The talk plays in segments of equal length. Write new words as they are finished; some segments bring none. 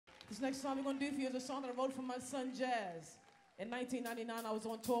This next song we're gonna do for you is a song that I wrote for my son Jazz. In 1999, I was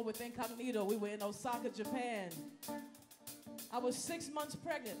on tour with Incognito. We were in Osaka, Japan. I was 6 months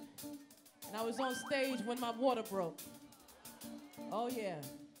pregnant, and I was on stage when my water broke. Oh yeah.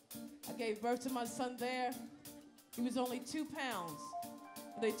 I gave birth to my son there. He was only 2 pounds.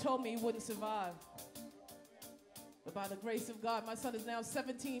 They told me he wouldn't survive. But by the grace of God, my son is now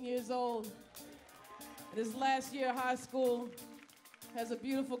 17 years old. In his last year of high school, has a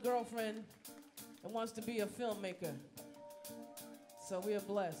beautiful girlfriend and wants to be a filmmaker. So we are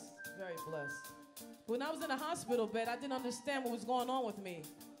blessed, very blessed. When I was in a hospital bed, I didn't understand what was going on with me.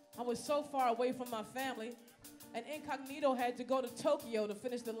 I was so far away from my family, and Incognito had to go to Tokyo to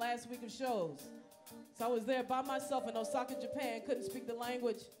finish the last week of shows. So I was there by myself in Osaka, Japan, couldn't speak the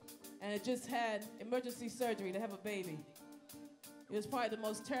language, and it just had emergency surgery to have a baby. It was probably the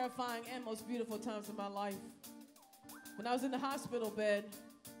most terrifying and most beautiful times of my life. When I was in the hospital bed,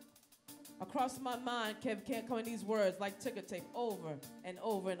 across my mind kept coming these words like ticker tape over and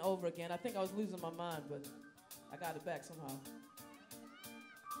over and over again. I think I was losing my mind, but I got it back somehow.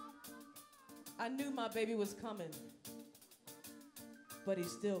 I knew my baby was coming, but he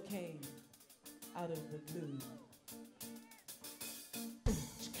still came out of the blue.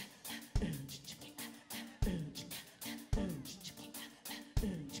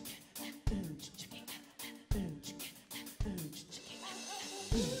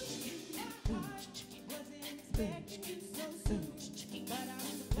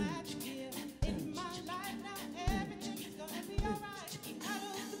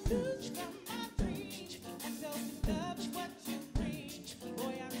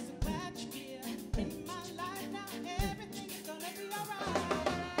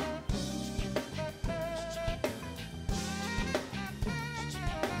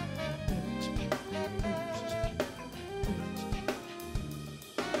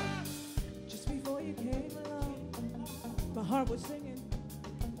 My heart was singing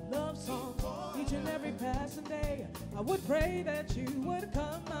love songs each and every passing day. I would pray that you would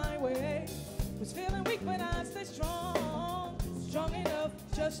come my way. Was feeling weak, but I stayed strong, strong enough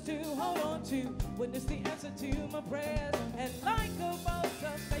just to hold on to witness the answer to my prayers. And like a bolt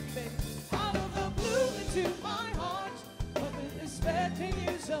of baby, out of the blue into my heart, wasn't expecting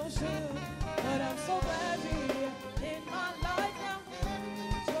you so soon. But I'm so glad you're here in my life now.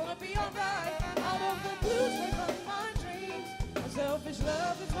 It's gonna be alright. Out of the blues will come my dreams. Selfish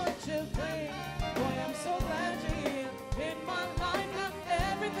love is what you bring. Boy, I'm so glad you're here in my life now.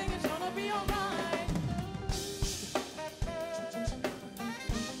 Everything is gonna be alright.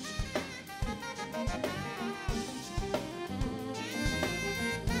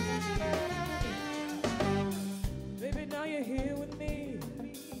 Baby, now you're here with me.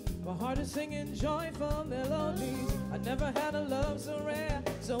 My heart is singing joyful melodies. I never had a love so rare.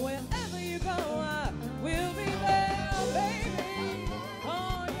 So wherever you go, I will be there, baby.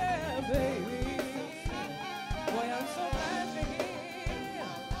 Oh yeah, baby. Boy, I'm so glad you're here.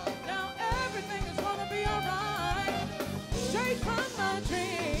 Now everything is gonna be alright. Straight from my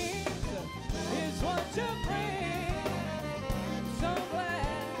dreams is what you bring. So glad,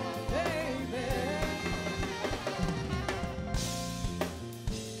 baby.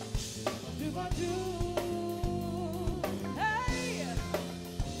 Do I do?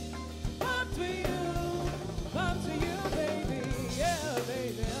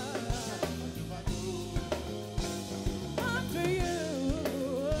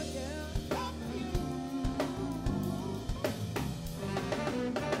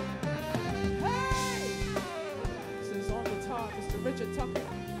 Richard Tucker.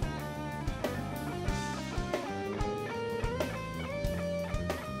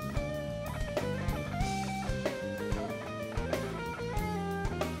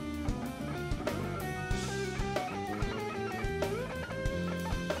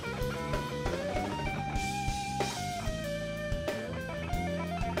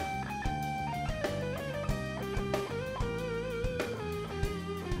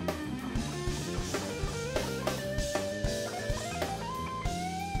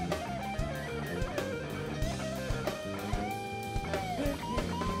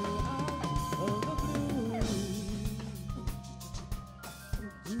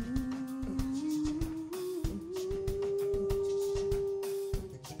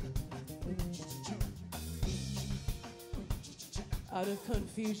 Out of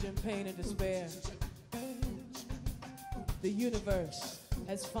confusion, pain, and despair, the universe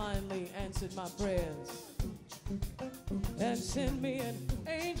has finally answered my prayers and sent me an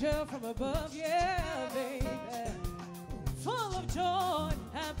angel from above, yeah, baby, full of joy,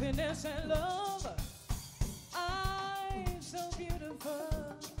 happiness, and love. I'm so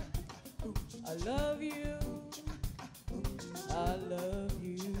beautiful, I love you. I love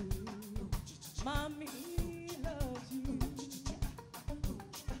you. Mommy loves you.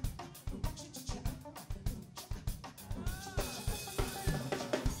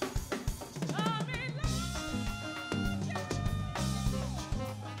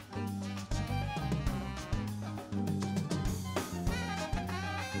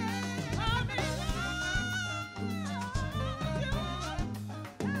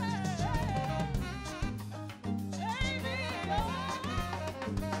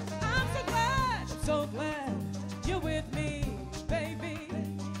 So glad you're with me, baby.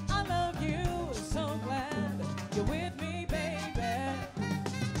 I love you. So glad you're with me, baby.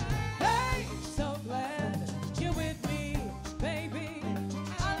 Hey, so glad you're with me, baby.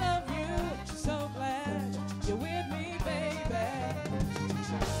 I love you. So glad you're with me, baby.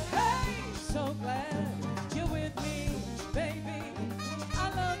 Hey, so glad you're with me, baby. I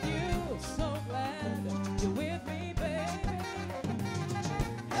love you. So glad you're with me, baby.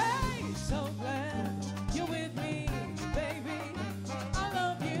 Hey, so glad you're with me, baby. I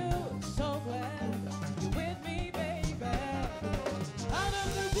love you. So glad you're with me, baby. Out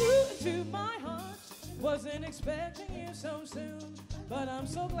of the blue to my heart, wasn't expecting you so soon, but I'm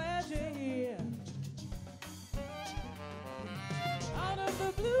so glad you're here. Out of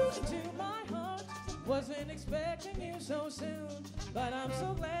the blue to my heart, wasn't expecting you so soon, but I'm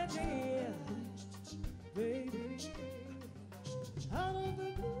so glad you're here, baby. Out of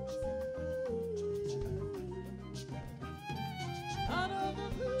the blue, out of the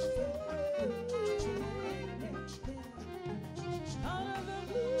blue.